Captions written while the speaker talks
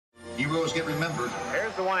Heroes get remembered.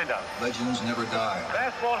 Here's the windup. Legends never die.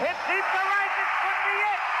 Fastball hit deep to right. This could be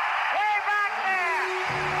it. Way back there.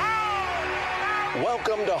 Oh!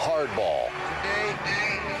 Welcome to Hardball. Today,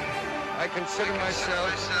 I consider myself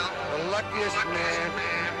the luckiest man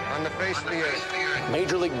on the face of the earth.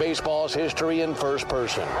 Major League Baseball's history in first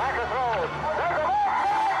person.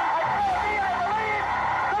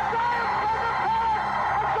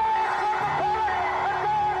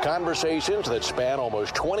 Conversations that span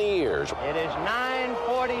almost 20 years. It is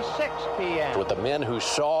 9:46 p.m. with the men who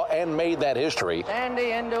saw and made that history.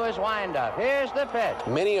 Sandy into his windup. Here's the pitch.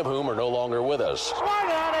 Many of whom are no longer with us. Swung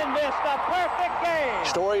on and missed a perfect game.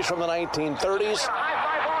 Stories from the 1930s.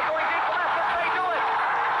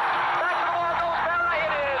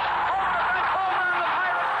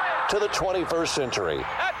 To the 21st century.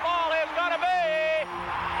 That ball is going to be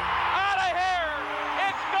out of here.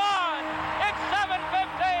 It's gone. It's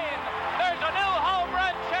 7:15. There's a new home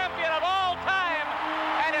run champion of all time,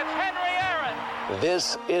 and it's Henry Aaron.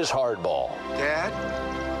 This is Hardball. Dad,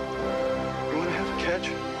 you want to have a catch?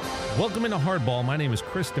 Welcome into Hardball. My name is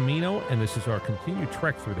Chris Domino, and this is our continued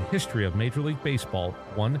trek through the history of Major League Baseball,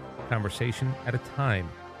 one conversation at a time.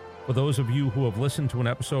 For those of you who have listened to an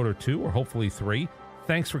episode or two, or hopefully three,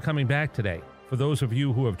 thanks for coming back today. For those of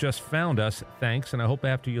you who have just found us, thanks, and I hope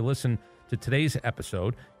after you listen to today's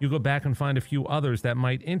episode, you go back and find a few others that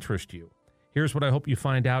might interest you. Here's what I hope you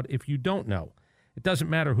find out if you don't know. It doesn't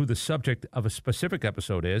matter who the subject of a specific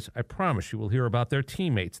episode is. I promise you will hear about their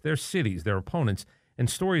teammates, their cities, their opponents, and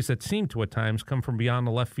stories that seem to at times come from beyond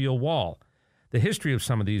the left field wall. The history of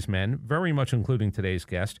some of these men, very much including today's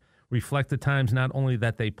guest, reflect the times not only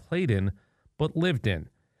that they played in, but lived in.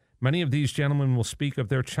 Many of these gentlemen will speak of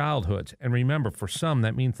their childhoods, and remember, for some,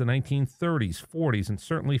 that means the 1930s, 40s, and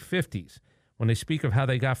certainly 50s. When they speak of how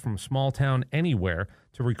they got from small town anywhere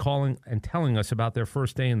to recalling and telling us about their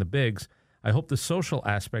first day in the bigs, I hope the social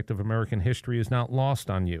aspect of American history is not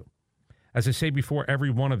lost on you. As I say before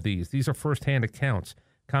every one of these are firsthand accounts,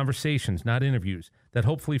 conversations, not interviews, that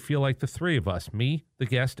hopefully feel like the three of us, me, the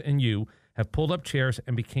guest, and you, have pulled up chairs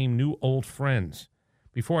and became new old friends.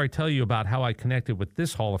 Before I tell you about how I connected with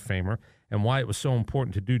this Hall of Famer and why it was so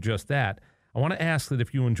important to do just that, I want to ask that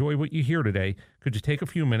if you enjoy what you hear today, could you take a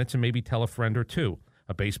few minutes and maybe tell a friend or two,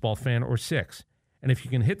 a baseball fan or six? And if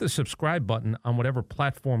you can hit the subscribe button on whatever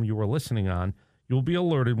platform you are listening on, you'll be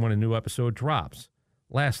alerted when a new episode drops.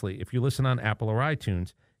 Lastly, if you listen on Apple or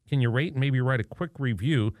iTunes, can you rate and maybe write a quick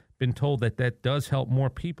review? Been told that does help more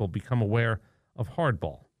people become aware of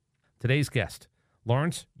Hardball. Today's guest,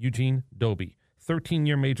 Lawrence Eugene Doby.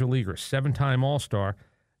 13-year major leaguer, 7-time All-Star,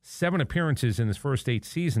 7 appearances in his first 8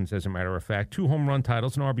 seasons, as a matter of fact, 2 home run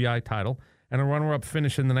titles, an RBI title, and a runner-up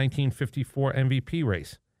finish in the 1954 MVP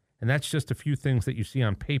race. And that's just a few things that you see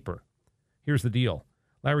on paper. Here's the deal.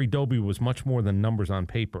 Larry Doby was much more than numbers on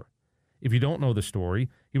paper. If you don't know the story,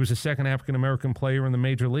 he was the second African-American player in the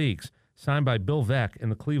major leagues, signed by Bill Veeck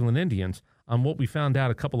and the Cleveland Indians on what we found out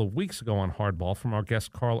a couple of weeks ago on Hardball from our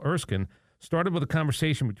guest Carl Erskine. Started with a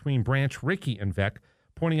conversation between Branch Rickey and Veeck,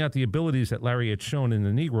 pointing out the abilities that Larry had shown in the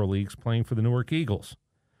Negro Leagues playing for the Newark Eagles.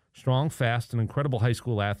 Strong, fast, and incredible high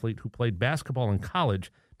school athlete who played basketball in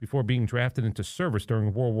college before being drafted into service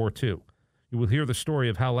during World War II. You will hear the story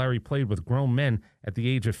of how Larry played with grown men at the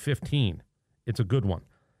age of 15. It's a good one.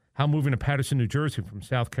 How moving to Paterson, New Jersey from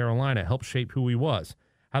South Carolina helped shape who he was.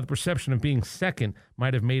 How the perception of being second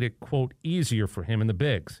might have made it, quote, easier for him in the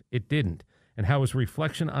bigs. It didn't. And how his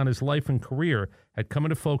reflection on his life and career had come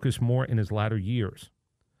into focus more in his latter years.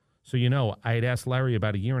 So, I had asked Larry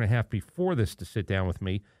about a year and a half before this to sit down with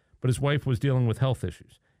me, but his wife was dealing with health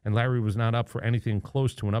issues, and Larry was not up for anything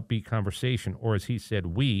close to an upbeat conversation, or as he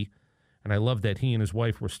said, we, and I love that he and his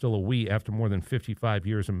wife were still a we after more than 55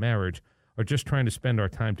 years of marriage, are just trying to spend our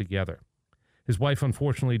time together. His wife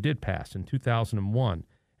unfortunately did pass in 2001,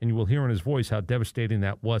 and you will hear in his voice how devastating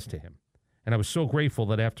that was to him. And I was so grateful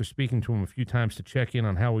that after speaking to him a few times to check in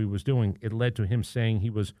on how he was doing, it led to him saying he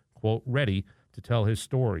was, quote, ready to tell his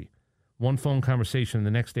story. One phone conversation the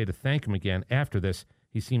next day to thank him again. After this,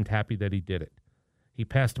 he seemed happy that he did it. He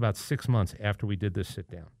passed about 6 months after we did this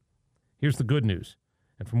sit-down. Here's the good news.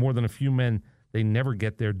 And for more than a few men, they never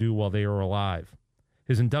get their due while they are alive.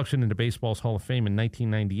 His induction into baseball's Hall of Fame in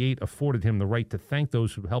 1998 afforded him the right to thank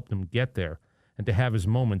those who helped him get there and to have his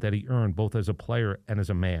moment that he earned both as a player and as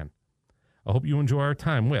a man. I hope you enjoy our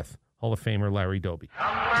time with Hall of Famer Larry Doby.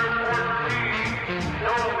 Number 14,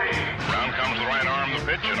 Doby. Round comes the right arm, the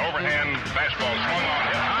pitch, an overhand fastball swung on,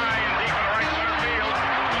 hit high and deep in the right center field.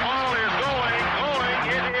 The ball is going,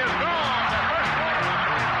 it is gone. The first home run.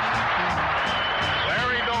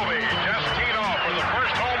 Larry Doby just teed off for the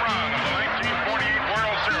first home run of the 1948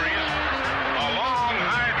 World Series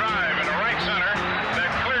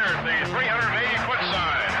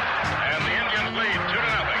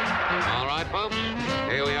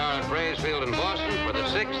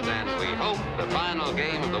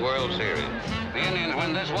final game of the World Series. The Indians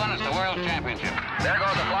win this one. It's the World Championship. There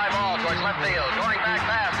goes the fly ball towards left field. Going back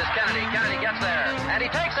fast is Kennedy. Kennedy gets there, and he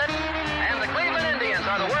takes it. And the Cleveland Indians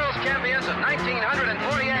are the world's champions of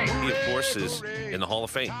 1948. He, of course, is in the Hall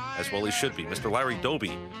of Fame, as well he should be. Mr. Larry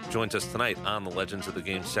Doby joins us tonight on the Legends of the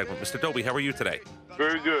Game segment. Mr. Doby, how are you today?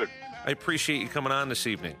 Very good. I appreciate you coming on this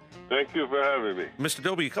evening. Thank you for having me. Mr.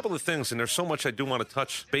 Doby, a couple of things, and there's so much I do want to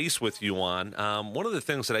touch base with you on. One of the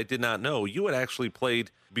things that I did not know, you had actually played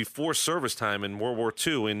before service time in World War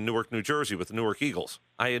II in Newark, New Jersey with the Newark Eagles.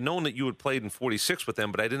 I had known that you had played in 46 with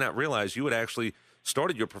them, but I did not realize you had actually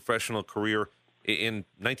started your professional career in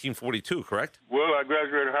 1942, correct? Well, I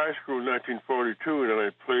graduated high school in 1942, and I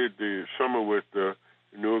played the summer with the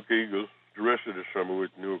Newark Eagles, the rest of the summer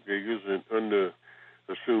with the Newark Eagles, and under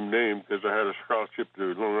assumed name because I had a scholarship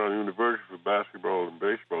to Long Island University for basketball and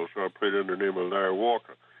baseball, so I played under the name of Larry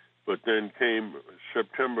Walker. But then came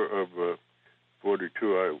September of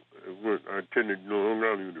 42, I attended Long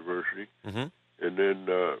Island University, and then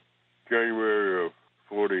January of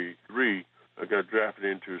 43, I got drafted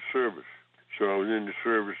into service. So I was in the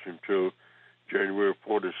service until January of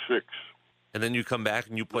 46. And then you come back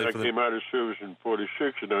and you play for I came out of service in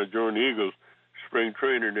 46, and I joined the Eagles spring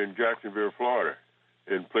training in Jacksonville, Florida,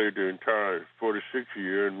 and played the entire 46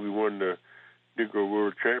 year, and we won the Negro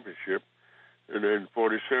World Championship. And then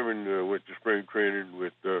 47 went to spring training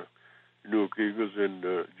with Newark Eagles, and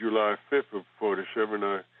July 5th of 47,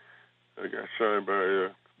 I got signed by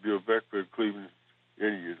Bill Beckford, Cleveland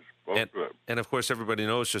Indians. And, of course, everybody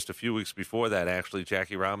knows just a few weeks before that, actually,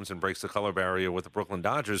 Jackie Robinson breaks the color barrier with the Brooklyn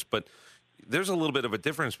Dodgers. But there's a little bit of a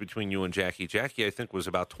difference between you and Jackie. Jackie, I think, was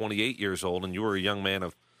about 28 years old, and you were a young man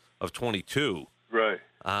of 22. Right.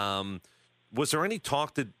 Was there any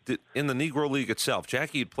talk that in the Negro League itself,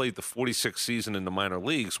 Jackie had played the 46th season in the minor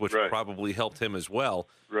leagues, which probably helped him as well.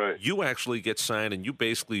 Right. You actually get signed, and you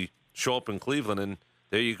basically show up in Cleveland, and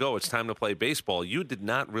there you go. It's time to play baseball. You did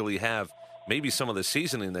not really have maybe some of the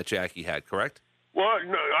seasoning that Jackie had, correct? Well,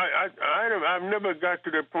 no, I've never got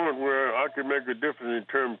to that point where I could make a difference in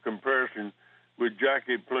terms of comparison with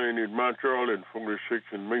Jackie playing in Montreal in 46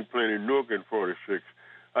 and me playing in Newark in 46.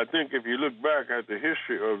 I think if you look back at the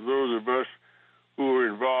history of those of us who were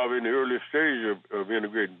involved in the early stage of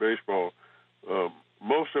integrating baseball,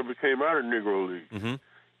 most of it came out of Negro League. Mm-hmm.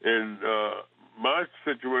 And my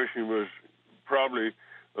situation was probably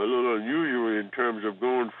a little unusual in terms of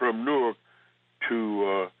going from Newark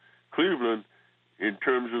to Cleveland in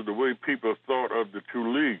terms of the way people thought of the two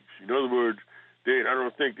leagues. In other words, I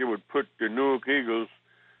don't think they would put the Newark Eagles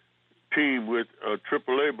team with a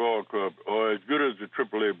AAA ball club or as good as the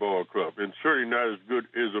AAA ball club, and certainly not as good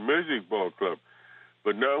as a Major League ball club.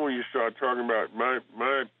 But now when you start talking about my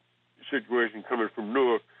situation coming from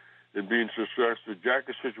Newark and being successful,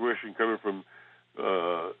 Jackie's situation coming from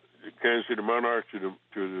Kansas City Monarchs to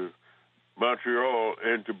the Montreal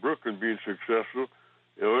and to Brooklyn being successful.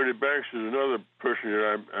 Ernie Banks is another person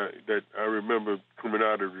that I remember coming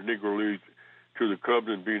out of the Negro League to the Cubs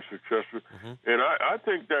and being successful. Mm-hmm. And I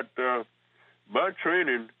think that my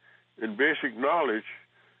training and basic knowledge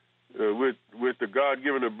with the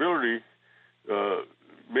God-given ability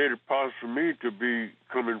made it possible for me to be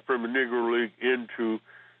coming from the Negro League into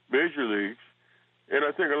Major Leagues. And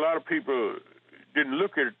I think a lot of people didn't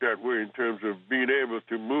look at it that way in terms of being able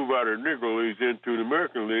to move out of Negro Leagues into the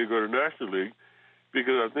American League or the National League,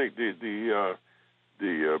 because I think the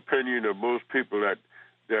opinion of most people that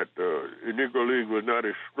the Negro League was not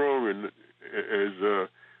as strong as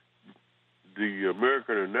the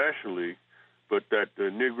American or National League, but that the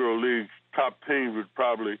Negro League's top teams would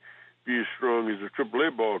probably be as strong as a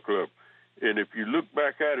AAA ball club. And if you look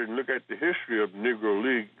back at it and look at the history of the Negro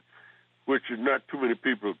League, which is not too many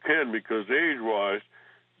people can because age-wise,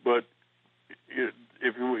 but if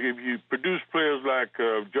you produce players like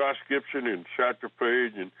Josh Gibson and Satchel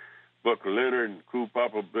Paige and Buck Leonard and Cool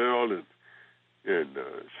Papa Bell and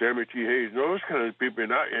Sammy T. Hayes and those kinds of people,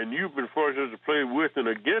 and you've been fortunate to play with and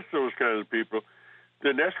against those kinds of people,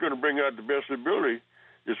 then that's going to bring out the best ability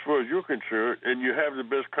as far as you're concerned, and you have the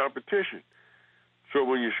best competition. So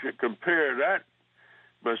when you compare that,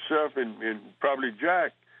 myself and probably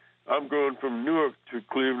Jack, I'm going from Newark to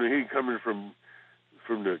Cleveland. He coming from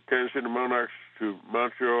the Kansas City Monarchs to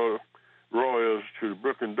Montreal Royals to the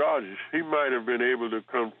Brooklyn Dodgers. He might have been able to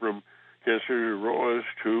come from Kansas City Royals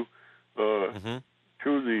to the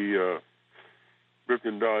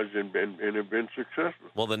Brooklyn Dodgers and have been successful.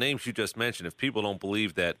 Well, the names you just mentioned, if people don't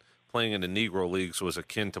believe that playing in the Negro Leagues was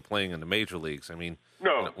akin to playing in the Major Leagues, I mean,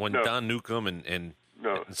 when Don Newcomb and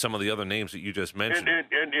some of the other names that you just mentioned.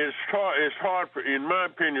 And it's hard for, in my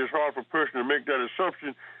opinion, it's hard for a person to make that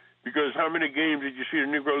assumption because how many games did you see the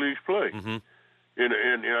Negro Leagues play? Mm-hmm.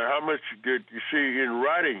 And how much did you see in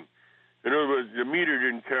writing? In other words, the media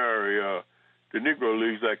didn't carry the Negro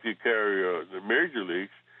Leagues like they carry the major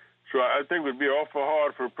leagues. So I think it would be awful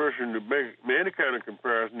hard for a person to make any kind of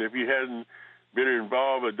comparison if he hasn't been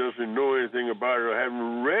involved or doesn't know anything about it or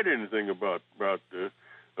haven't read anything about the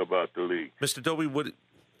league. Mr. Doby,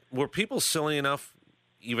 were people silly enough,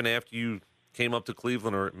 even after you came up to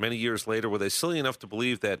Cleveland or many years later, were they silly enough to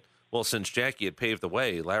believe that, well, since Jackie had paved the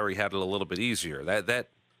way, Larry had it a little bit easier?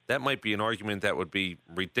 That might be an argument that would be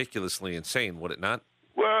ridiculously insane, would it not?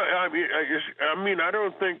 Well, I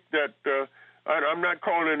don't think that. I'm not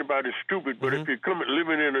calling anybody stupid, but if you come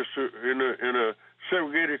living in a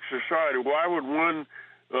segregated society, why would one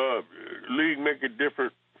league make it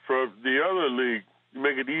different from the other league?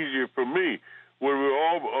 Make it easier for me when we're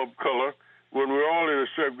all of color, when we're all in a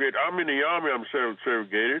segregated. I'm in the Army. I'm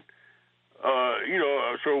segregated.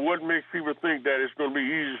 So what makes people think that it's going to be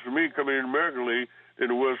easier for me coming in the American League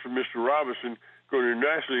than it was for Mr. Robinson going to the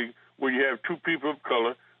National League when you have two people of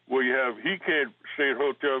color, where you have he can't stay in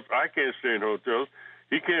hotels, I can't stay in hotels.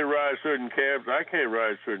 He can't ride certain cabs, I can't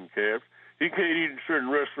ride certain cabs. He can't eat in certain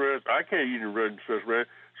restaurants, I can't eat in certain restaurants.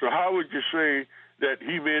 So how would you say that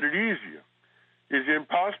he made it easier? It's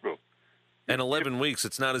impossible. And 11 weeks,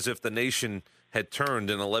 it's not as if the nation had turned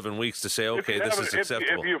in 11 weeks to say, okay, this is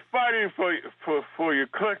acceptable. If you're fighting for your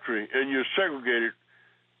country and you're segregated,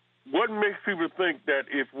 what makes people think that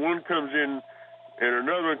if one comes in and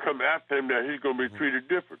another one come after him, that he's going to be treated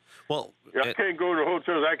different? Well, I can't go to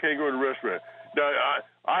hotels. I can't go to restaurants. Now,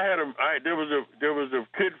 there was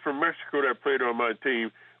a kid from Mexico that played on my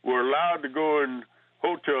team. We're allowed to go in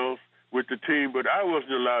hotels with the team, but I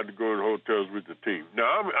wasn't allowed to go in hotels with the team.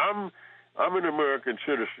 Now, I'm an American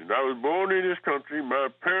citizen. I was born in this country. My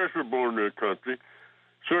parents were born in this country.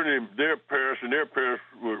 Certainly, their parents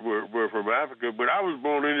were from Africa, but I was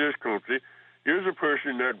born in this country. Here's a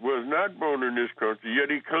person that was not born in this country,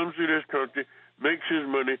 yet he comes to this country, makes his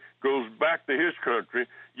money, goes back to his country,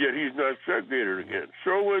 yet he's not segregated again.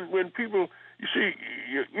 So when people, you see,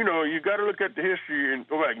 you got to look at the history and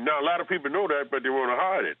go back. Now, a lot of people know that, but they want to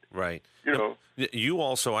hide it. Right. You know. You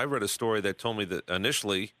also, I read a story that told me that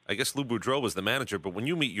initially, I guess Lou Boudreau was the manager, but when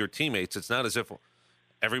you meet your teammates, it's not as if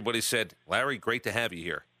everybody said, Larry, great to have you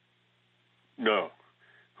here. No.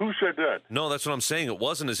 Who said that? No, that's what I'm saying. It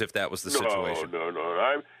wasn't as if that was the situation.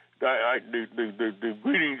 No. The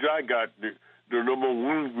greetings I got, the number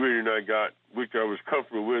one greeting I got, which I was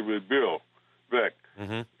comfortable with Bill Veeck.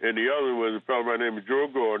 Mm-hmm. And the other was a fellow by the name of Joe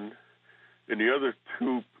Gordon. And the other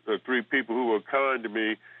three people who were kind to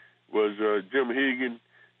me was Jim Hegan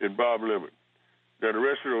and Bob Lemon. Now, the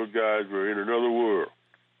rest of those guys were in another world,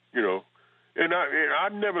 you know. And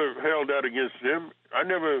I've never held that against them. I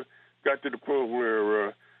never got to the point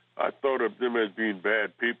where I thought of them as being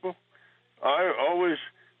bad people. I always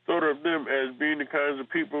thought of them as being the kinds of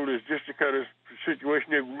people that's just the kind of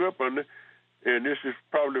situation they grew up under. And this is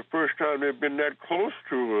probably the first time they've been that close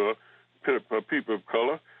to people of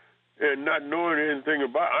color and not knowing anything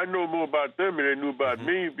about. I know more about them than they knew about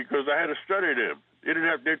me because I had to study them.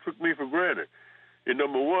 They took me for granted. And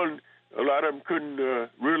number one, a lot of them couldn't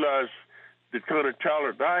realize the kind of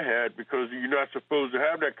talent I had because you're not supposed to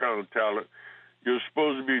have that kind of talent. You're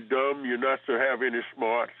supposed to be dumb. You're not to have any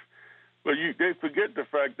smarts. But they forget the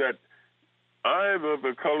fact that I'm of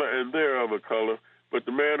a color and they're of a color, but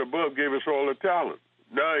the man above gave us all the talent.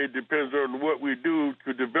 Now it depends on what we do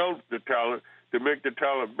to develop the talent, to make the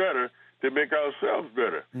talent better, to make ourselves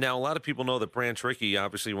better. Now, a lot of people know that Branch Rickey,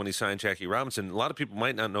 obviously, when he signed Jackie Robinson, a lot of people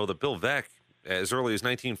might not know that Bill Veeck, as early as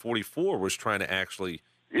 1944, was trying to actually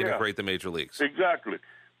integrate the major leagues. Exactly.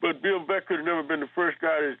 But Bill Veeck could have never been the first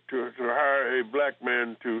guy to hire a black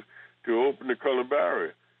man to open the color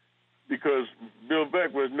barrier because Bill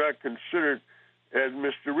Veeck was not considered as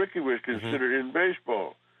Mr. Rickey was considered in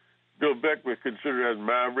baseball. Bill Veeck was considered as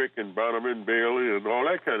Maverick and Bonneman, Bailey, and all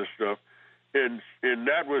that kind of stuff. And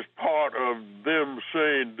that was part of them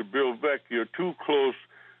saying to Bill Veeck, you're too close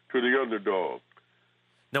to the underdog.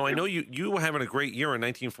 Now, I know you were having a great year in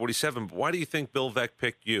 1947, but why do you think Bill Veeck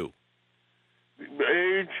picked you?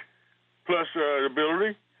 Age plus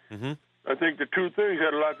ability. Mm-hmm. I think the two things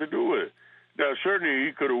had a lot to do with it. Now, certainly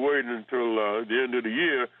he could have waited until the end of the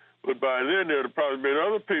year, but by then there would have probably been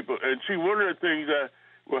other people. And see, one of the things that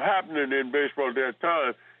were happening in baseball at that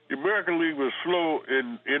time, the American League was slow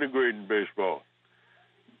in integrating baseball.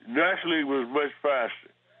 The National League was much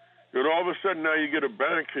faster. And all of a sudden now you get a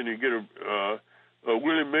Banks and you get a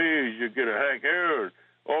Willie Mays, you get a Hank Aaron.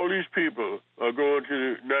 All these people are going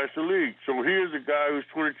to the National League. So here's a guy who's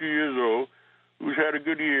 22 years old, who's had a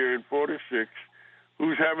good year in 46,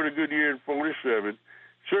 who's having a good year in 47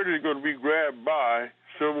 certainly going to be grabbed by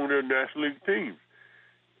some of their National League teams.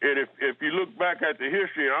 And if you look back at the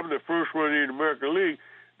history, I'm the first one in the American League,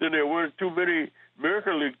 then there weren't too many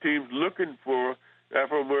American League teams looking for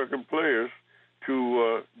Afro-American players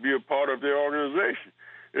to be a part of their organization.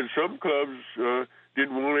 And some clubs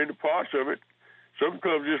didn't want any parts of it. Some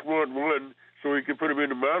clubs just want one so you can put them in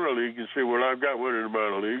the minor league and say, well, I've got one in the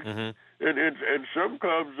minor league. Mm-hmm. And some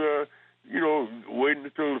clubs, waiting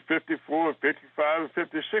until 54, 55, and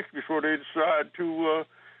 56 before they decide to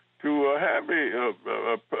have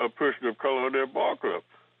a person of color on their ball club.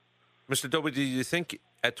 Mr. Doby, do you think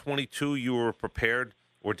at 22 you were prepared,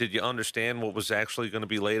 or did you understand what was actually going to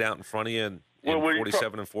be laid out in front of you in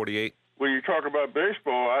 47 and 48? When you talk about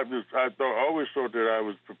baseball, I always thought that I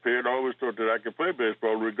was prepared. I always thought that I could play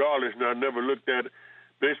baseball regardless, and I never looked at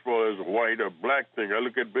baseball as a white or black thing. I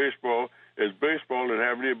look at baseball as baseball and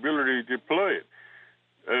having the ability to play it.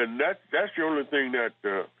 And that's the only thing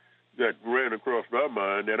that ran across my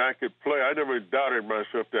mind, that I could play. I never doubted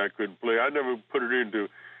myself that I couldn't play. I never put it into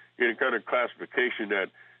any kind of classification that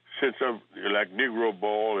since I'm like Negro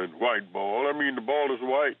ball and white ball, I mean, the ball is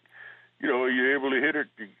white. You know, you're able to hit it,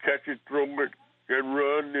 you catch it, throw it, and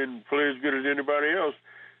run, and play as good as anybody else.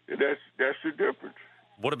 And that's the difference.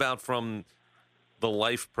 What about from the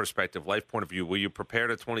life perspective, life point of view? Were you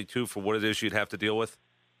prepared at 22 for what it is you'd have to deal with?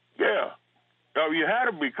 Yeah. You had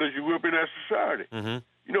to be because you grew up in that society. Mm-hmm.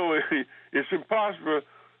 You know, it's impossible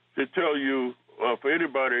to tell you for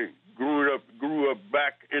anybody grew up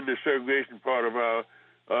back in the segregation part of our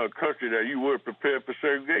country that you weren't prepared for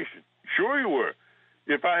segregation. Sure you were.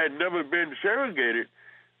 If I had never been segregated,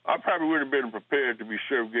 I probably wouldn't have been prepared to be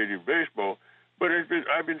segregated in baseball. But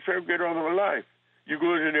I've been segregated all my life. You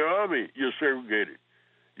go into the Army, you're segregated.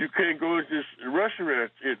 You can't go into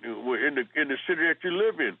restaurants in the city that you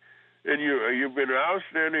live in. And you've been an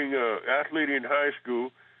outstanding athlete in high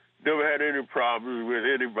school, never had any problems with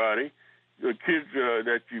anybody. The kids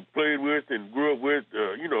that you played with and grew up with,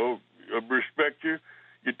 respect you.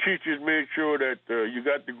 Your teachers made sure that you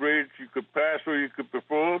got the grades you could pass or you could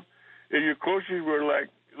perform, and your coaches were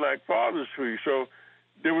like fathers to you. So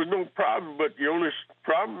there was no problem, but the only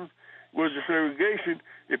problem was the segregation.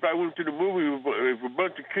 If I went to the movie, if a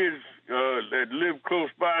bunch of kids that lived close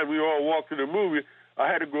by and we all walked to the movie, I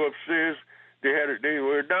had to go upstairs. They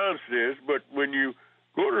were downstairs, but when you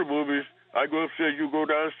go to the movies, I go upstairs, you go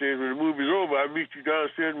downstairs. When the movie's over, I meet you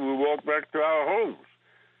downstairs and we walk back to our homes.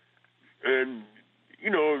 And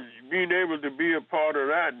being able to be a part of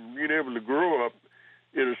that and being able to grow up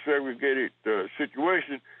in a segregated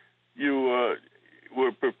situation, you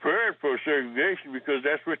were prepared for segregation because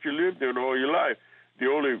that's what you lived in all your life.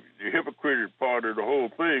 The hypocritical part of the whole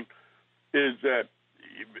thing is that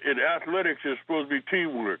in athletics, it's supposed to be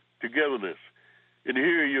teamwork, togetherness. And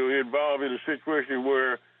here you're involved in a situation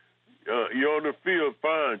where you're on the field,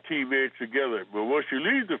 fine, teammates together. But once you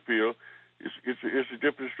leave the field, it's a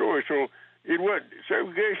different story. So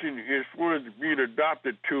segregation is was being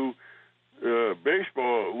adopted to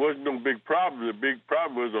baseball. It wasn't no big problem. The big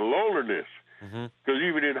problem was the loneliness. Because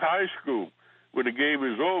even in high school, when the game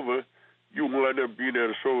is over, you wind up being at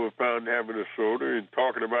a soda fountain having a soda and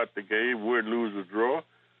talking about the game, win, lose, or draw.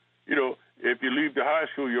 If you leave the high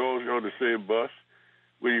school, you're always on the same bus.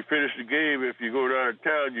 When you finish the game, if you go down to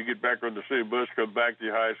town, you get back on the same bus, come back to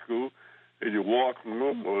your high school, and you walk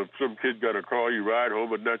home. Or if some kid got a car, you ride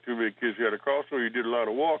home, but not too many kids got a car, so you did a lot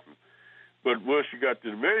of walking. But once you got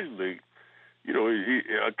to the Major League,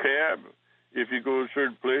 a cab, if you go in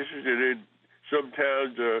certain places, and then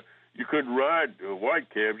sometimes you couldn't ride white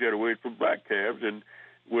cabs, you had to wait for black cabs, and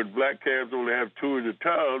when black cabs only have two in the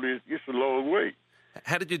town, it's a long wait.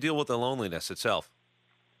 How did you deal with the loneliness itself?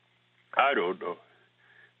 I don't know.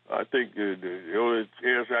 I think the only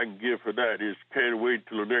answer I can give for that is can't wait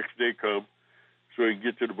till the next day comes so you can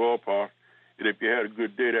get to the ballpark. And if you had a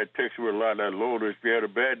good day, that takes you a lot of that loneliness. If you had a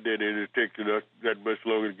bad day, then it takes you that much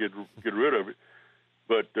longer to get rid of it.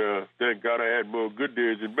 But thank God I had more good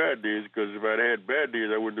days than bad days, because if I'd had bad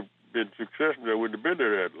days, I wouldn't have been successful. I wouldn't have been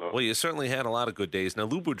there that long. Well, you certainly had a lot of good days. Now,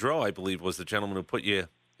 Lou Boudreau, I believe, was the gentleman who put you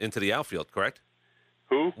into the outfield, correct?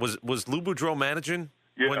 Who? Was Lou Boudreau managing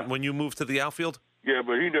when you moved to the outfield? Yeah,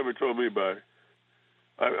 but he never told me about it.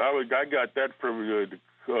 I got that from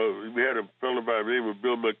we had a fellow by the name of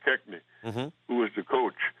Bill McKechnie, who was the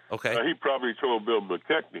coach. Okay. He probably told Bill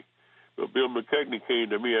McKechnie. But Bill McKechnie came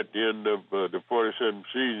to me at the end of the 47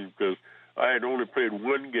 season because I had only played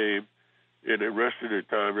one game, and the rest of the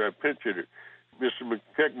time I pinch hitter. Mr.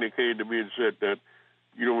 McKechnie came to me and said that,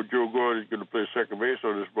 Joe Gordon is going to play second base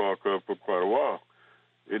on this ball club for quite a while.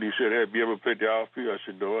 And he said, have you ever played the outfield? I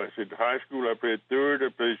said, no. I said, high school, I played third, I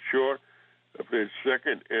played short, I played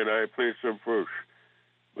second, and I played some first.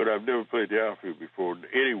 But I've never played the outfield before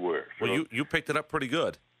anywhere. So, Well, you picked it up pretty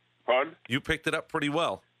good. Pardon? You picked it up pretty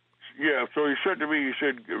well. Yeah, so he said to me, he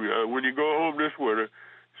said, when you go home this winter,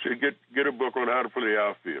 he said, get a book on how to play the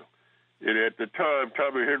outfield. And at the time,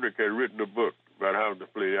 Tommy Henrich had written a book about how to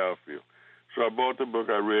play the outfield. So I bought the book,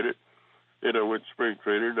 I read it, and I went to spring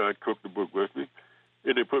training, and I took the book with me.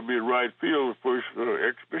 And they put me in right field the first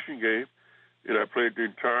exhibition game, and I played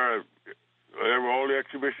all the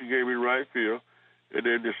exhibition game in right field. And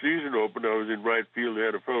then the season opened, I was in right field. They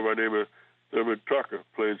had a fellow by the name of Thurman Tucker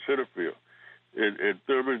playing center field. And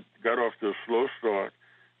Thurman got off to a slow start.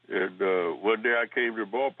 And one day I came to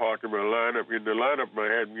the ballpark in the lineup I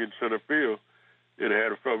had me in center field, and I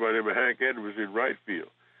had a fellow by the name of Hank Edwards in right field.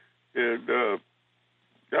 And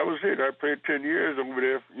that was it. I played 10 years over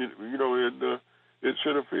there, in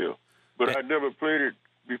center field. But I never played it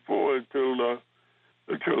before until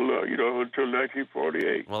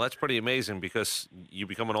 1948. Well, that's pretty amazing because you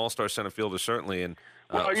become an all-star center fielder, certainly. And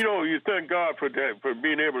you thank God for that, for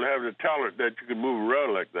being able to have the talent that you can move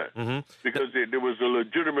around like that. Mm-hmm. Because there was a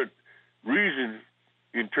legitimate reason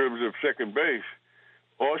in terms of second base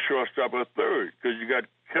or shortstop or third, because you got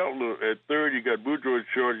Keltner at third, you got Boudreaux at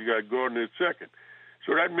short, you got Gordon at second.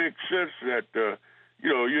 So that makes sense that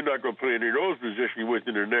you're not going to play any of those positions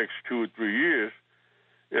within the next 2 or 3 years.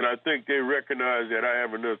 And I think they recognize that I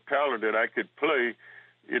have enough talent that I could play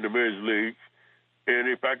in the major leagues. And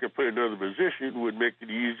if I could play another position, it would make it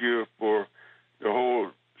easier for the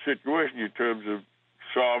whole situation in terms of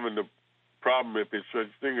solving the problem, if it's such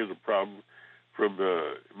thing as a problem, from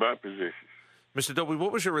my position. Mr. Doby,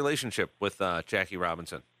 what was your relationship with Jackie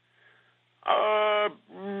Robinson? No,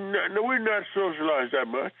 we're not socialized that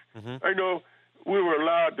much. Mm-hmm. I know we were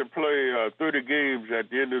allowed to play 30 games at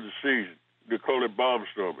the end of the season. They call it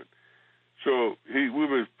bombstorming. So we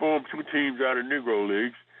would form 2 teams out of Negro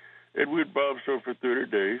leagues, and we'd bombstorm for 30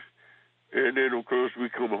 days. And then, of course, we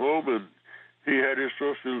come home, and he had his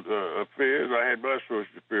social affairs. I had my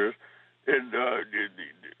social affairs. And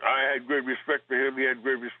I had great respect for him. He had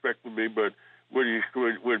great respect for me. But when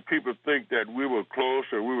people think that we were close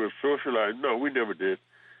or we were socialized, no, we never did.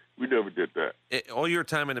 We never did that. All your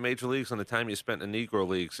time in the major leagues and the time you spent in the Negro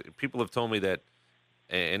leagues, people have told me that,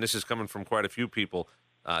 and this is coming from quite a few people,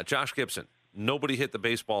 Josh Gibson, nobody hit the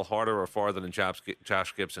baseball harder or farther than Josh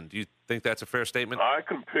Gibson. Do you think that's a fair statement? I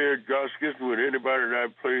compared Josh Gibson with anybody that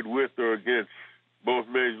I've played with or against, both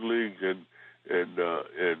major leagues and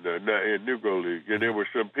Negro league. And there were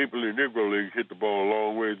some people in Negro leagues hit the ball a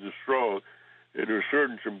long ways and strong, and there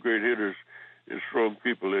were some great hitters and strong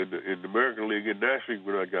people in the American League and National League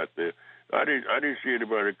when I got there. I didn't see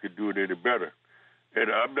anybody that could do it any better. And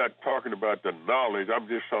I'm not talking about the knowledge. I'm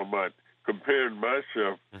just talking about comparing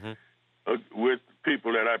myself with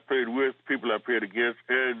people that I played with, people I played against,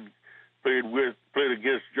 and played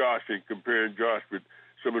against Josh, and comparing Josh with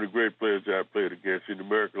some of the great players that I played against in the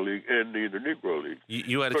American League and in the Negro League.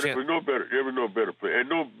 You had a but chance. There was no better player and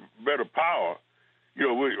no better power.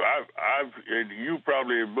 And you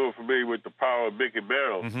probably are more familiar with the power of Mickey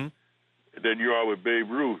Mantle than you are with Babe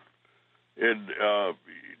Ruth. And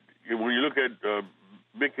when you look at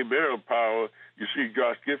Mickey Mantle power, you see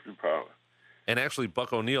Josh Gibson power. And actually,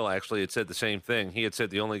 Buck O'Neil had said the same thing. He had said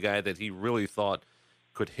the only guy that he really thought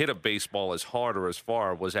could hit a baseball as hard or as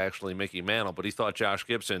far was actually Mickey Mantle, but he thought Josh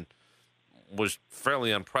Gibson was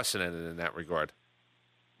fairly unprecedented in that regard.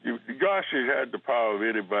 Josh has had the power of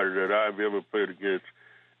anybody that I've ever played against,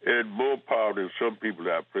 and more power than some people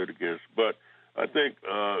that I've played against. But I think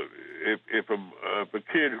if a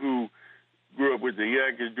kid who grew up with the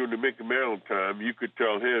Yankees during the Mickey Mantle time, you could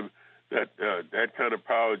tell him that that kind of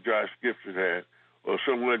power Josh Gibson had, or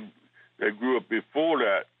someone that grew up before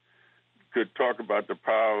that could talk about the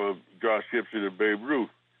power of Josh Gibson and Babe Ruth.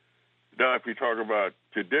 Now, if you talk about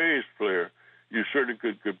today's player, you certainly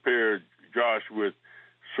could compare Josh with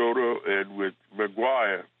Soto and with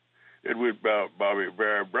McGuire and with Bobby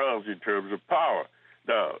Barry Browns in terms of power.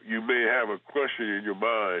 Now, you may have a question in your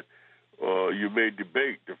mind, or you may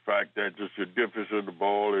debate the fact that there's a difference in the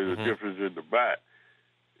ball and a difference in the bat,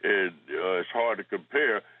 and it's hard to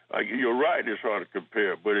compare. You're right, it's hard to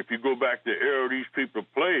compare. But if you go back to the era these people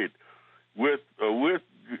played with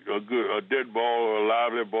a dead ball or a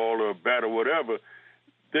lively ball or a bat or whatever,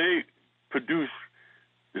 they produce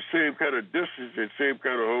the same kind of distance and same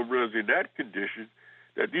kind of home runs in that condition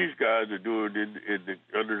that these guys are doing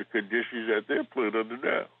under the conditions that they're playing under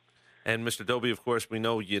now. And, Mr. Doby, of course, we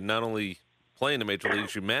know you not only play in the major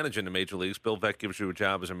leagues, you manage in the major leagues. Bill Veeck gives you a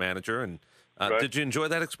job as a manager. And right. Did you enjoy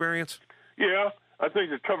that experience? Yeah, I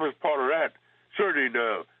think the toughest part of that, certainly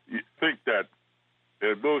you think that,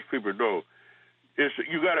 and most people know, is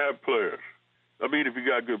you got to have players. I mean, if you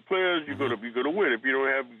got good players, you're gonna win. If you don't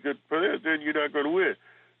have good players, then you're not gonna win.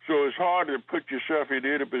 So it's hard to put yourself in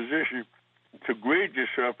any position to grade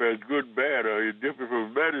yourself as good, bad, or different from a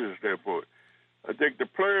manager's standpoint. I think the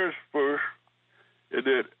players first, and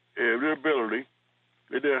then their ability,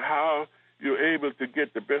 and then how you're able to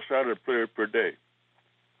get the best out of the player per day,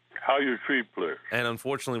 how you treat players. And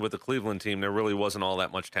unfortunately, with the Cleveland team, there really wasn't all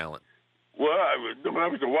that much talent. Well, I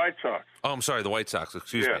was the White Sox. Oh, I'm sorry, the White Sox.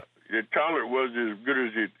 Excuse me. The talent wasn't as good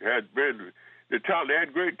as it had been. They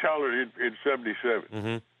had great talent in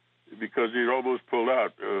 '77 because it almost pulled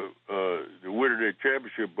out the winner of the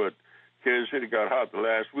championship, but Kansas City got hot the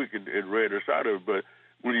last week and ran us out of it. But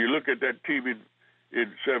when you look at that team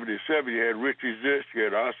in '77, you had Richie Zisk, you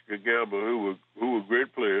had Oscar Gamble, who were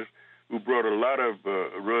great players, who brought a lot of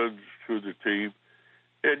runs to the team,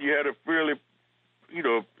 and you had a fairly,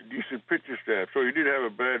 decent pitcher staff. So you didn't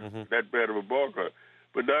have that bad of a ball club.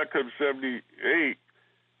 But now comes '78,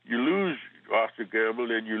 you lose Oscar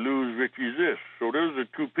Gamble and you lose Richie Zisk. So those are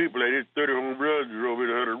two people that hit 30 home runs and over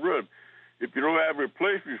 100 runs. If you don't have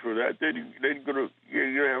replacements for that, then you're gonna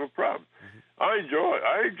have a problem. I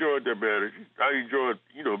enjoyed that manager. I enjoyed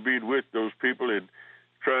being with those people and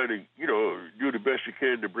trying to do the best you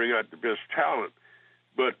can to bring out the best talent.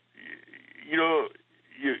 But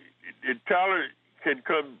the talent can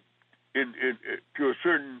come in to a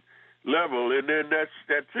certain level, and then that's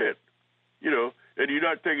it, and you're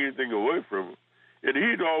not taking anything away from him. And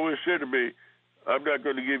he'd always said to me, I'm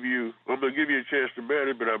going to give you a chance to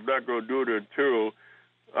manage, but I'm not going to do it until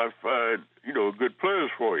I find, good players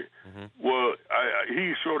for you. Well,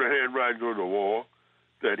 he sort of handwriting on the wall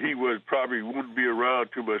that he wouldn't be around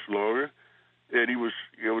too much longer, and he was,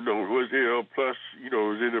 plus,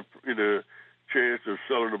 was in a chance of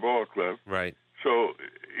selling the ball club. Right. So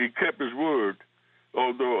he kept his word,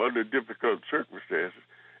 although under difficult circumstances.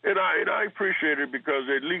 And I appreciate it because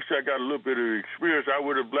at least I got a little bit of experience. I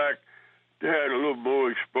would have liked to have a little more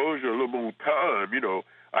exposure, a little more time.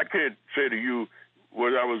 I can't say to you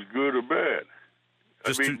whether I was good or bad.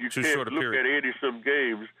 Just you too can't short a look period. at 80-some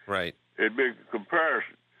games right. and make a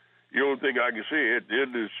comparison. The only thing I can say at the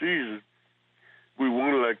end of the season, we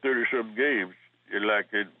won like 30-some games,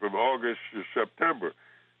 from August to September.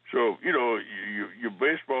 So, your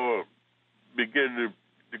baseball the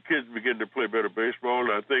kids begin to play better baseball,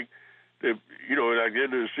 and I think that, at the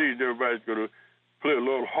end of the season, everybody's going to play a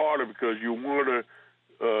little harder because you want to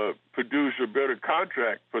produce a better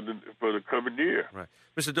contract for the coming year. Right.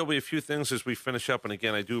 Mr. Doby, a few things as we finish up, and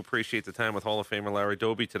again, I do appreciate the time with Hall of Famer Larry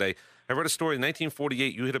Doby today. I read a story in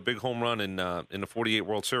 1948, you hit a big home run in the 48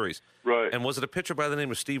 World Series. Right. And was it a pitcher by the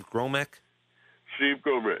name of Steve Gromek? Steve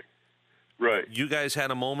Gromek, right. You guys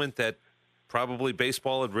had a moment that probably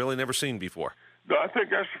baseball had really never seen before. No, I think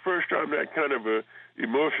that's the first time that kind of a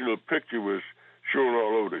emotional picture was shown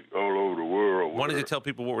all over the world. Why don't you tell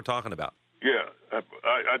people what we're talking about? Yeah,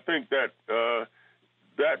 I think that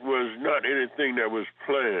that was not anything that was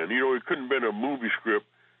planned. It couldn't have been a movie script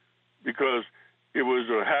because it was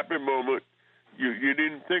a happy moment. You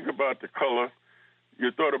didn't think about the color. You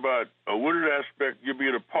thought about a winning aspect, you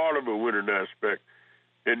being a part of a winning aspect,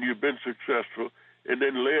 and you've been successful. And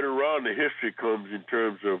then later on, the history comes in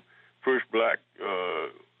terms of first black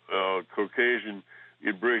Caucasian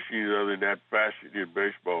embracing each other in that fashion in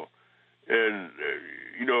baseball. And,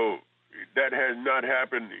 that has not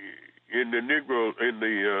happened in the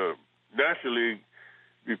National League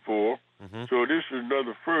before. So this is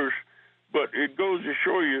another first. But it goes to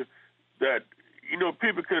show you that,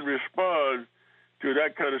 people can respond to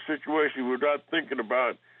that kind of situation without thinking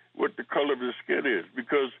about what the color of the skin is,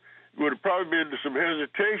 because it would have probably been some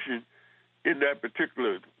hesitation in that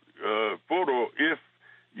particular photo if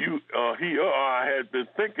he or I had been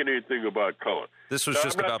thinking anything about color. This was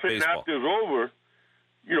just about baseball. After it's over,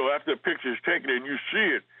 after the picture is taken and you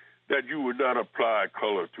see it, that you would not apply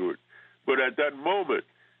color to it. But at that moment,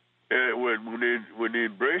 when the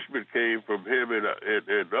embracement came from him and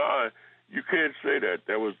I, you can't say that.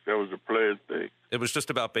 That was a planned thing. It was just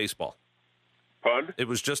about baseball. Pardon? It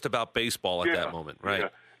was just about baseball at that moment, right? Yeah.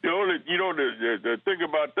 The thing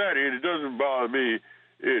about that is it doesn't bother me.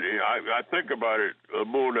 I think about it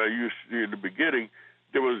more than I used to in the beginning.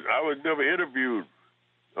 I was never interviewed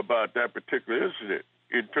about that particular incident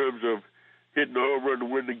in terms of hitting a home run to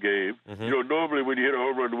win the game. Normally when you hit a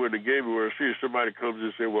home run to win the game, where somebody comes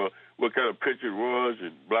and say, well, what kind of pitch it was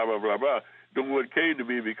and blah, blah, blah, blah. No one came to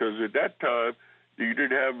me because at that time you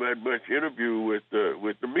didn't have that much interview with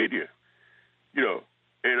the media,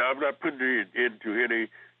 and I'm not putting it into any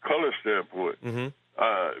color standpoint,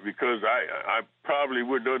 because I probably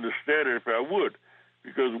wouldn't understand it if I would.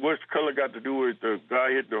 Because what's color got to do with the guy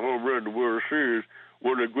hitting the home run in the World Series?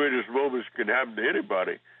 One of the greatest moments can happen to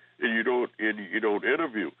anybody, and you don't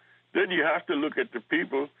interview. Then you have to look at the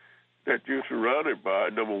people that you're surrounded by.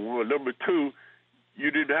 Number one, number two, you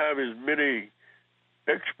didn't have as many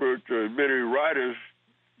experts or as many writers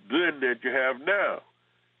then that you have now.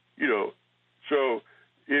 So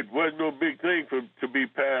it wasn't no big thing to be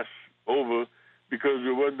passed over because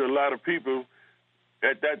there wasn't a lot of people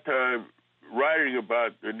at that time writing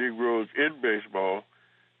about the Negroes in baseball.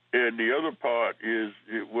 And the other part is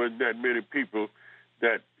it wasn't that many people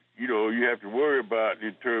that, you have to worry about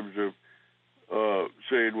in terms of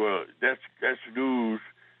saying, well, that's news,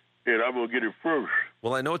 and I'm going to get it first.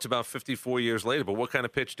 Well, I know it's about 54 years later, but what kind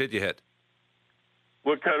of pitch did you hit?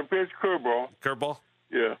 What kind of pitch? Curveball. Curveball?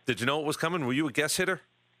 Yeah. Did you know it was coming? Were you a guess hitter?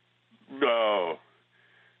 No,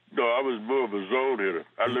 I was more of a zone hitter.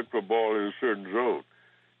 I looked for a ball in a certain zone.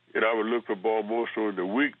 And I would look for ball more so in the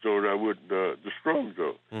weak zone than I would the strong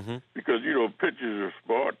zone, because pitchers are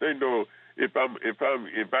smart. They know if I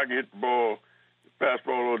can hit the ball,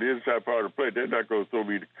 fastball on the inside part of the plate, they're not going to throw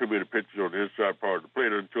me committed pitches on the inside part of the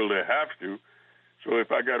plate until they have to. So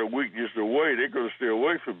if I got a weakness away, they're going to stay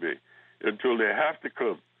away from me until they have to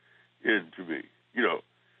come into me.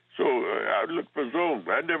 So I look for zone.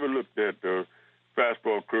 I never looked at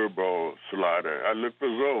fastball, curveball, slider. I look for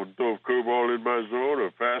zone. Throw a curveball in my zone,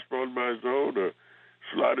 or fastball in my zone, or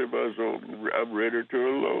slider in my zone. I'm ready to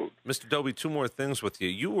unload. Mr. Doby, two more things with you.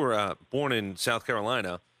 You were born in South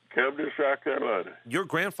Carolina. Camden, South Carolina. Your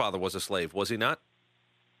grandfather was a slave, was he not?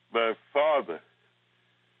 My father.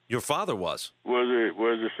 Your father was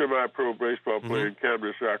a semi-pro baseball player in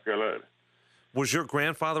Camden, South Carolina. Was your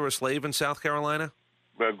grandfather a slave in South Carolina?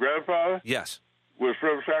 My grandfather? Yes. Was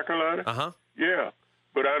from South Carolina? Uh-huh. Yeah,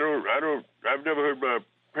 but I've never heard my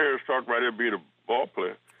parents talk about him being a ball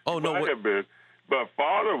player. Oh, no. Might have been. My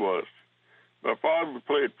father was. My father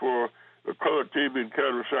played for a colored team in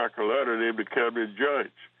Camden, South Carolina named the Camden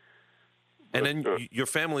Giants. And then your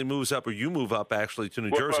family moves up, or you move up, actually, to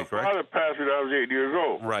New Jersey, correct? My father passed when I was 8 years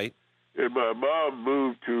old. Right. And my mom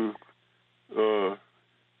moved to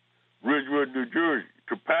Ridgewood, New Jersey,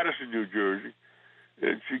 to Patterson, New Jersey,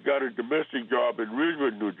 and she got a domestic job in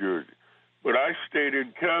Ridgewood, New Jersey. But I stayed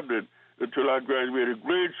in Camden until I graduated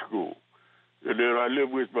grade school. And then I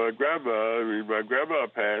lived with my grandma. When my grandma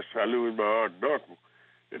passed, I lived with my aunt and uncle.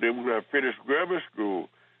 And then when I finished grammar school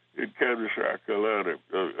in Camden, South Carolina,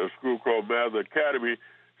 a school called Mather Academy,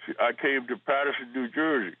 I came to Patterson, New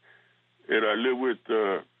Jersey. And I lived with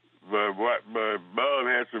my mom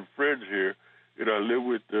had some friends here, and I lived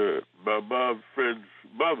with my mom's friend's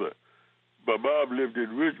mother. My mom lived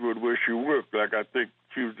in Ridgewood where she worked. Like, I think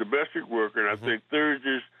she was a domestic worker, and I think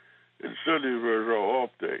Thursdays and Sundays were her off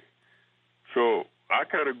day. So I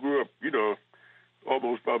kind of grew up,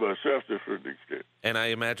 almost by myself to a certain extent. And I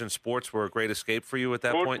imagine sports were a great escape for you at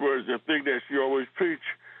that point? Sports was the thing that she always preached,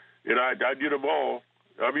 and I did them all.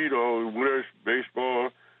 I mean, winners, baseball,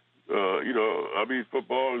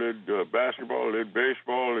 football, and basketball, and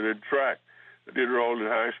baseball, and then track. I did it all in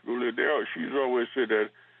high school. And she's always said that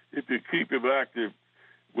if you keep him active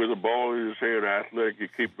with a ball in his hand, athletic, you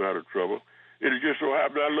keep him out of trouble. And it just so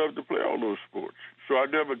happened I loved to play all those sports. So I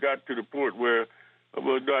never got to the point where I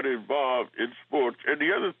was not involved in sports. And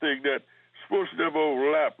the other thing, that sports never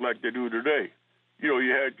overlap like they do today. You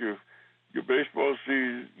had your baseball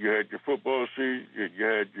season, you had your football season, you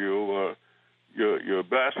had your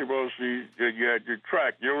basketball season, and you had your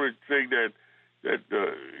track. The only thing that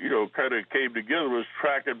kind of came together was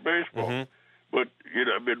track and baseball. Mm-hmm. But in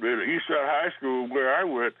Eastside High School, where I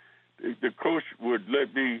went, the coach would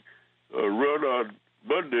let me run on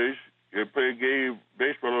Mondays and play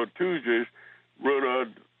baseball on Tuesdays, run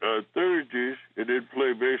on Thursdays, and then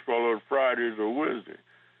play baseball on Fridays or Wednesdays.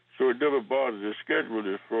 So it never bothered the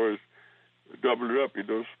schedule as far as doubling up in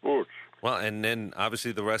those sports. Well, and then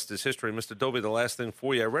obviously the rest is history. Mr. Doby, the last thing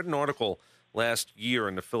for you. I read an article last year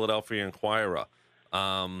in the Philadelphia Inquirer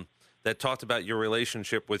that talked about your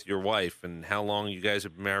relationship with your wife and how long you guys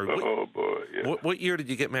have been married. Oh, boy, yeah. What year did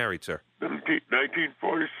you get married, sir?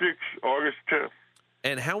 1946, August 10th.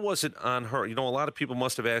 And how was it on her? A lot of people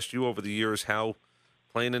must have asked you over the years how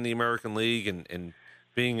playing in the American League and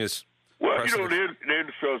being as well, president. the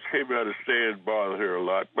insults came out of stand bothered her a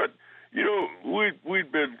lot. But,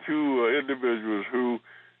 we'd been two individuals who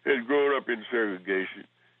had grown up in segregation,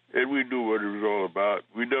 and we knew what it was all about.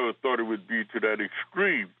 We never thought it would be to that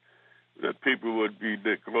extreme that people would be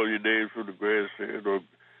calling your names from the grandstand,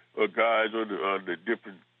 or guys on the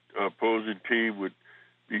different opposing team would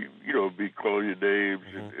be calling your names,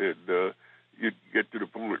 and you get to the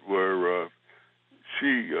point where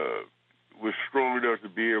she was strong enough to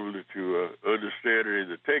be able to understand it and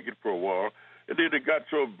to take it for a while. And then it got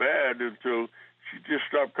so bad until she just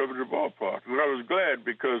stopped coming to the ballpark. And I was glad,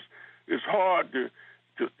 because it's hard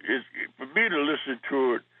for me to listen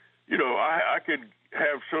to it. I can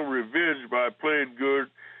have some revenge by playing good,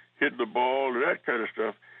 hitting the ball, and that kind of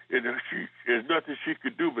stuff. And there's nothing she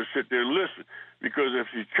could do but sit there and listen. Because if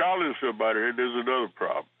she challenged somebody, then there's another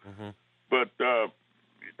problem. Mm-hmm. But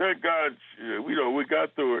thank God, we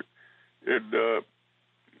got through it. And,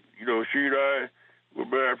 she and I were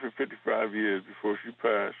married for 55 years before she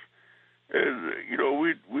passed. And,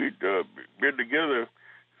 we'd been together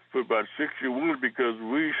for about 61 because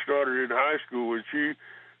we started in high school when she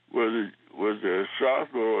was a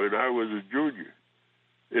sophomore and I was a junior.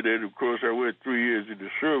 And then, of course, I went 3 years in the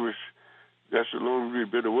service. That's the longest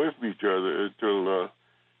we've been away from each other until,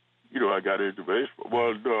 I got into baseball.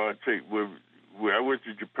 Well, no, when I went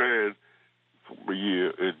to Japan for a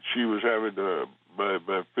year, and she was having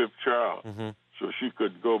my fifth child. Mm-hmm. So she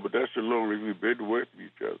couldn't go, but that's the longest we've been away from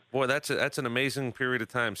each other. Boy, that's an amazing period of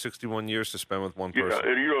time, 61 years to spend with one person.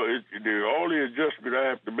 Yeah, and all the adjustment I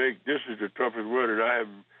have to make, this is the toughest one, and I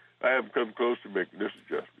haven't come close to making this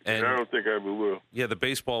adjustment. And I don't think I ever will. Yeah, the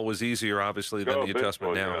baseball was easier, obviously, than the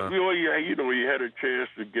adjustment now. Huh? You had a chance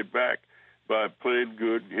to get back by playing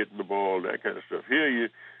good and hitting the ball, that kind of stuff. Here,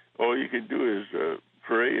 all you can do is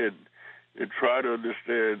pray and try to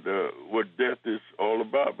understand what death is all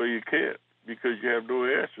about, but you can't, because you have no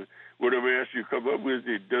answer. Whatever answer you come up with,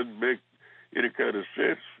 it doesn't make any kind of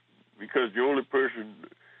sense, because the only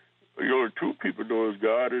two people know is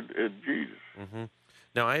God and Jesus. Mm-hmm.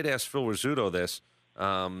 Now, I had asked Phil Rizzuto this.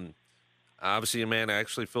 Obviously, a man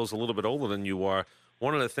actually feels a little bit older than you are.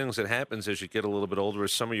 One of the things that happens as you get a little bit older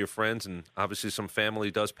is some of your friends and obviously some family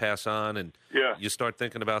does pass on, and you start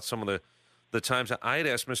thinking about some of the times. I had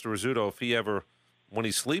asked Mr. Rizzuto if he ever, when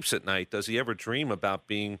he sleeps at night, does he ever dream about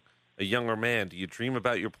being a younger man? Do you dream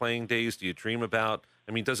about your playing days? Do you dream about,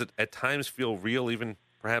 does it at times feel real, even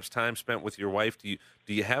perhaps time spent with your wife? Do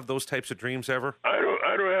you have those types of dreams ever? I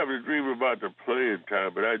don't have a dream about the playing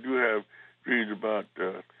time, but I do have dreams about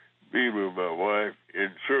being with my wife,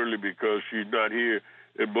 and certainly because she's not here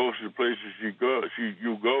in most of the places you go,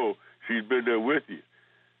 she's been there with you.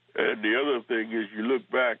 And the other thing is, you look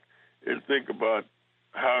back and think about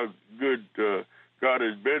how good God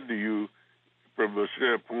has been to you from a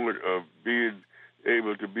standpoint of being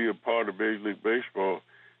able to be a part of Major League Baseball,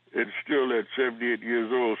 and still at 78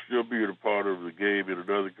 years old, still being a part of the game in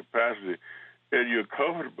another capacity. And you're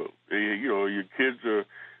comfortable. And, your kids are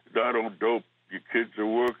not on dope. Your kids are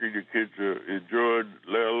working. Your kids are enjoying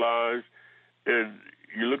their lives. And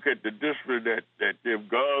you look at the discipline that they've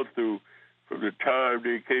gone through from the time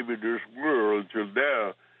they came into this world until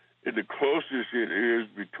now, and the closest it is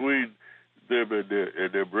between them and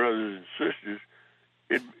their brothers and sisters,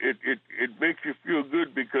 it makes you feel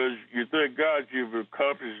good, because you thank God you've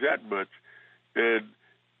accomplished that much. And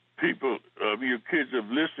people, your kids have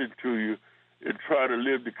listened to you and try to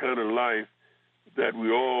live the kind of life that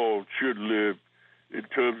we all should live in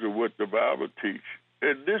terms of what the Bible teaches.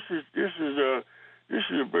 And this is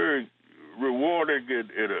a very rewarding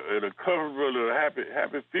and a comfortable and a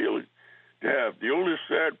happy feeling to have. The only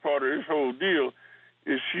sad part of this whole deal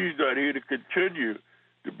is she's not here to continue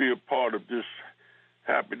to be a part of this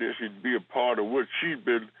happiness and be a part of what she's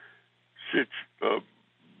been such a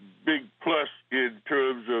big plus in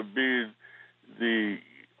terms of being the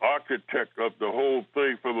architect of the whole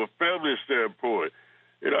thing from a family standpoint.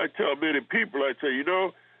 And I tell many people, I say,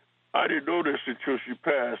 I didn't know this until she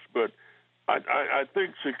passed, but I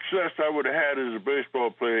think success I would have had as a baseball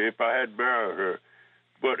player if I had married her.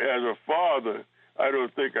 But as a father, I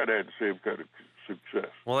don't think I'd had the same kind of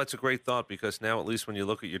success. Well, that's a great thought, because now at least when you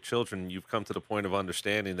look at your children, you've come to the point of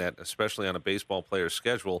understanding that, especially on a baseball player's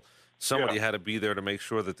schedule, somebody had to be there to make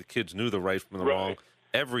sure that the kids knew the right from the wrong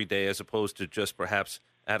every day, as opposed to just perhaps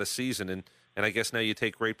at a season. And I guess now you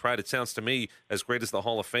take great pride. It sounds to me, as great as the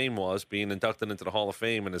Hall of Fame was, being inducted into the Hall of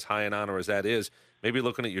Fame, and as high an honor as that is, maybe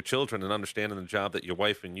looking at your children and understanding the job that your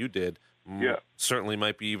wife and you did certainly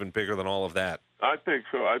might be even bigger than all of that. I think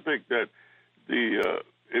so. I think that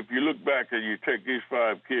if you look back and you take these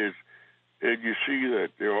 5 kids and you see that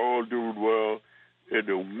they're all doing well, and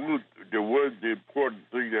the important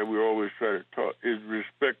thing that we always try to talk is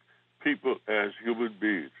respect people as human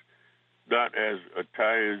beings. Not as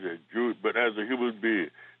Italians and Jews, but as a human being.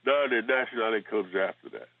 Now the nationality comes after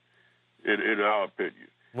that, in our opinion.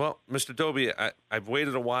 Well, Mr. Doby, I've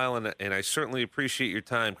waited a while, and I certainly appreciate your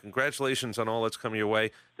time. Congratulations on all that's come your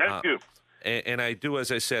way. Thank you. And I do,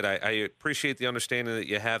 as I said, I appreciate the understanding that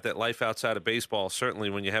you have that life outside of baseball. Certainly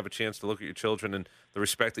when you have a chance to look at your children and the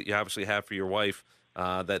respect that you obviously have for your wife,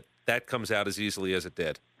 that comes out as easily as it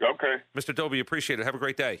did. Okay. Mr. Doby, appreciate it. Have a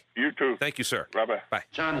great day. You too. Thank you, sir. Bye-bye. Bye.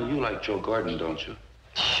 Johnny, you like Joe Gordon, don't you?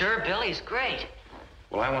 Sure, Billy's great.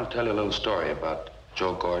 Well, I want to tell you a little story about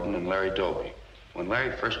Joe Gordon and Larry Doby. When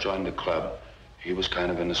Larry first joined the club, he was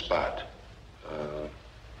kind of in the spot.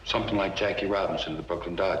 Something like Jackie Robinson of the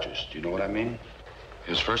Brooklyn Dodgers. Do you know what I mean?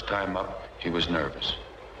 His first time up, he was nervous.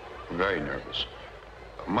 Very nervous.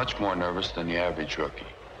 Much more nervous than the average rookie.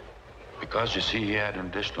 Because, you see, he had an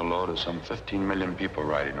additional load of some 15 million people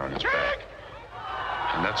riding on his back.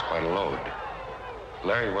 And that's quite a load.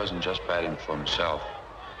 Larry wasn't just batting for himself.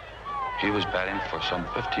 He was batting for some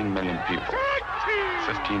 15 million people.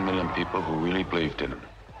 15 million people who really believed in him.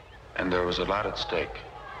 And there was a lot at stake.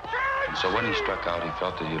 And so when he struck out, he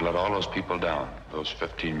felt that he'd let all those people down, those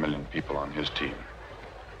 15 million people on his team.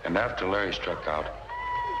 And after Larry struck out,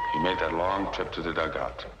 he made that long trip to the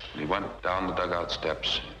dugout. He went down the dugout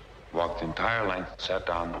steps, walked the entire length, sat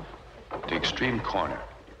down at the extreme corner.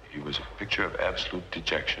 He was a picture of absolute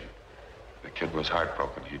dejection. The kid was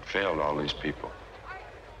heartbroken. He'd failed all these people.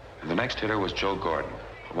 And the next hitter was Joe Gordon,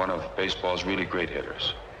 one of baseball's really great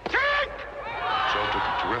hitters. Joe took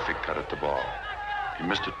a terrific cut at the ball. He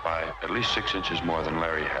missed it by at least 6 inches more than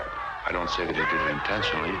Larry had. I don't say that he did it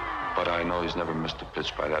intentionally, but I know he's never missed a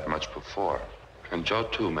pitch by that much before. And Joe,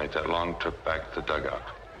 too, made that long trip back to the dugout.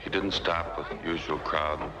 He didn't stop with the usual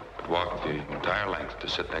crowd, but walked the entire length to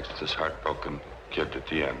sit next to this heartbroken kid at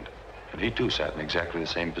the end. And he, too, sat in exactly the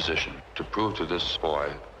same position to prove to this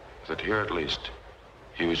boy that here, at least,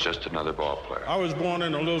 he was just another ball player. I was born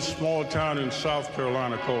in a little small town in South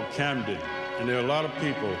Carolina called Camden, and there are a lot of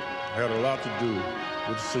people who had a lot to do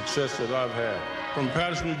with the success that I've had. From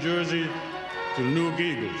Patterson, New Jersey to the Newark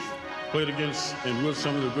Eagles, played against and with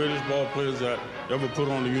some of the greatest ball players that ever put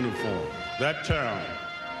on the uniform. That town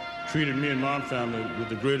treated me and my family with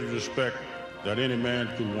the greatest respect that any man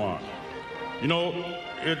could want. You know,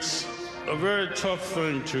 it's a very tough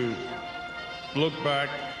thing to look back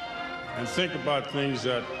and think about things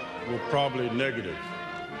that were probably negative,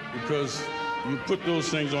 because you put those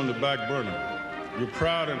things on the back burner. You're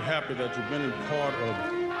proud and happy that you've been a part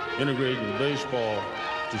of integrating baseball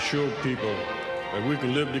to show people that we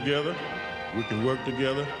can live together, we can work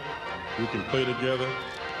together, we can play together,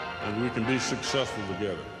 and we can be successful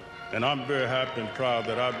together. And I'm very happy and proud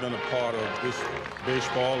that I've been a part of this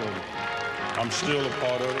baseball, and I'm still a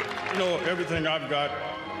part of it. You know, everything I've got,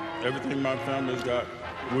 everything my family's got,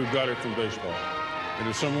 we've got it from baseball. And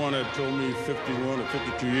if someone had told me 51 or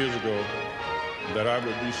 52 years ago that I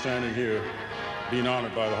would be standing here being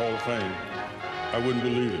honored by the Hall of Fame, I wouldn't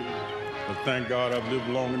believe it. But thank God I've lived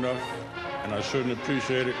long enough, and I certainly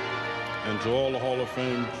appreciate it. And to all the Hall of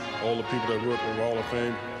Fame, all the people that work with the Hall of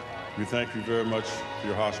Fame, we thank you very much for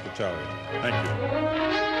your hospitality. Thank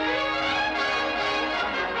you.